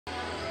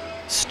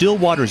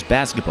Stillwater's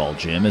basketball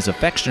gym is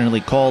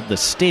affectionately called the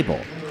Stable,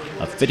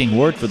 a fitting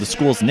word for the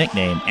school's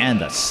nickname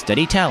and the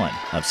steady talent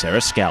of Sara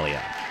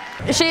Scalia.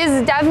 She's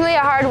definitely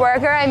a hard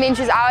worker. I mean,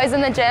 she's always in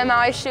the gym,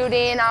 always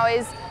shooting,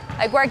 always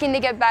working to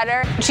get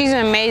better. She's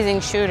an amazing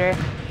shooter.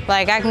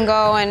 Like, I can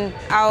go and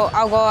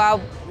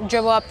I'll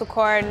dribble up the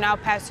court and I'll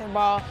pass her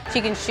ball.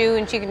 She can shoot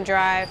and she can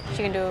drive.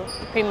 She can do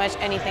pretty much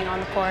anything on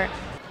the court.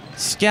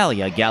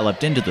 Scalia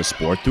galloped into the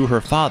sport through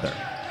her father,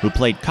 who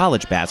played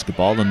college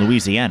basketball in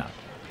Louisiana.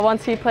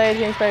 Once he played,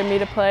 he inspired me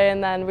to play,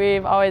 and then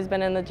we've always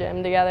been in the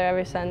gym together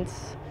ever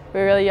since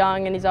we were really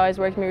young, and he's always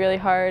worked me really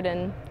hard,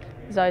 and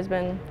he's always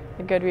been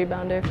a good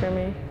rebounder for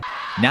me.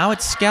 Now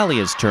it's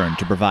Scalia's turn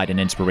to provide an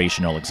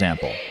inspirational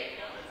example.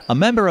 A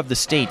member of the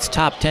state's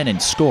top 10 in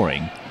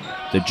scoring,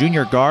 the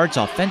junior guard's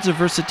offensive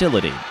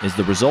versatility is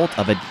the result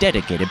of a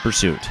dedicated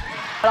pursuit.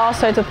 It all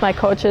starts with my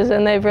coaches,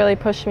 and they've really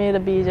pushed me to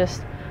be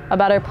just a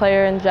better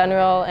player in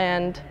general,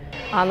 and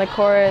on the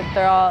court,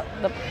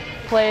 the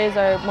plays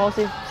are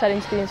mostly setting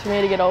screens for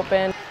me to get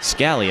open.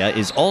 Scalia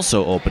is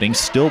also opening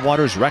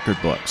Stillwater's record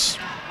books.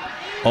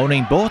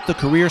 Owning both the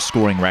career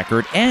scoring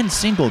record and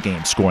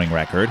single-game scoring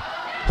record,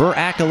 her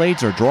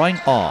accolades are drawing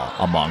awe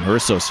among her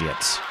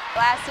associates.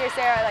 Last year,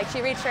 Sara,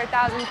 she reached her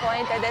 1,000th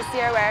point, or this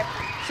year where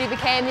she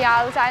became the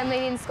all-time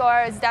leading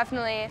scorer. It's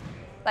definitely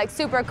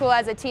super cool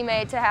as a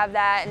teammate to have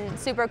that, and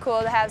super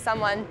cool to have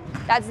someone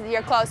that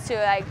you're close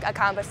to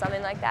accomplish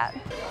something like that.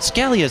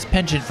 Scalia's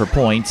penchant for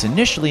points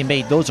initially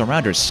made those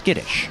around her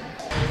skittish.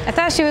 I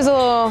thought she was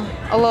a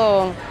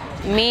little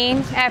mean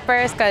at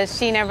first because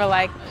she never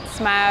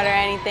smiled or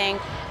anything,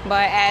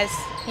 but as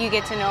you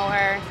get to know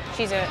her,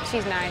 she's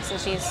nice and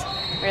she's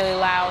really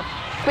loud.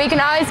 We can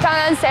always count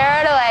on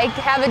Sara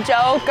to have a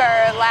joke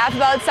or laugh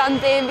about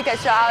something,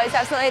 because she'll always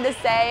have something to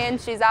say, and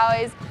she's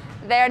always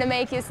there to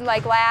make you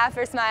laugh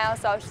or smile,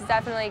 so she's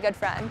definitely a good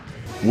friend.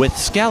 With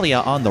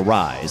Scalia on the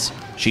rise,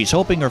 she's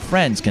hoping her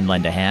friends can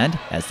lend a hand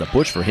as the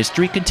push for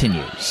history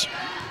continues.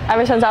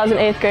 Ever since I was in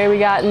 8th grade, we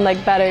gotten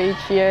better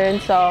each year,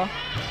 and so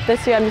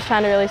this year I'm just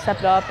trying to really step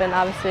it up, and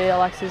obviously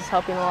Alexis is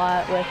helping a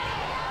lot with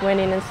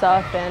winning and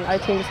stuff, and our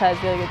team just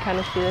has really good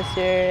chemistry this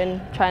year,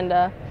 and trying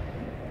to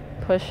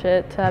push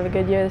it to have a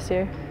good year this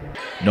year.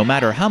 No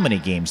matter how many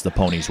games the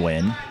Ponies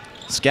win,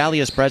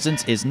 Scalia's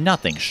presence is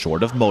nothing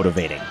short of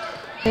motivating.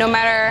 No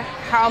matter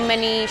how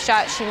many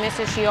shots she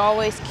misses, she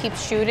always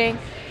keeps shooting.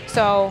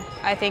 So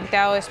I think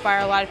that will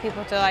inspire a lot of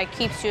people to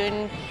keep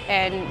shooting,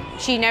 and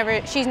she's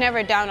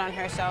never down on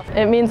herself.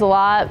 It means a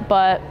lot,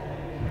 but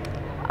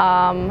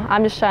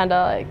I'm just trying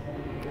to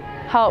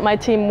help my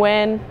team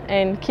win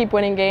and keep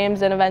winning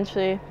games and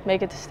eventually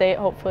make it to state,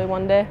 hopefully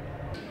one day.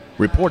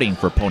 Reporting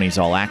for Ponies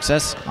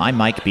All-Access, I'm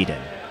Mike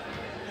Beaton.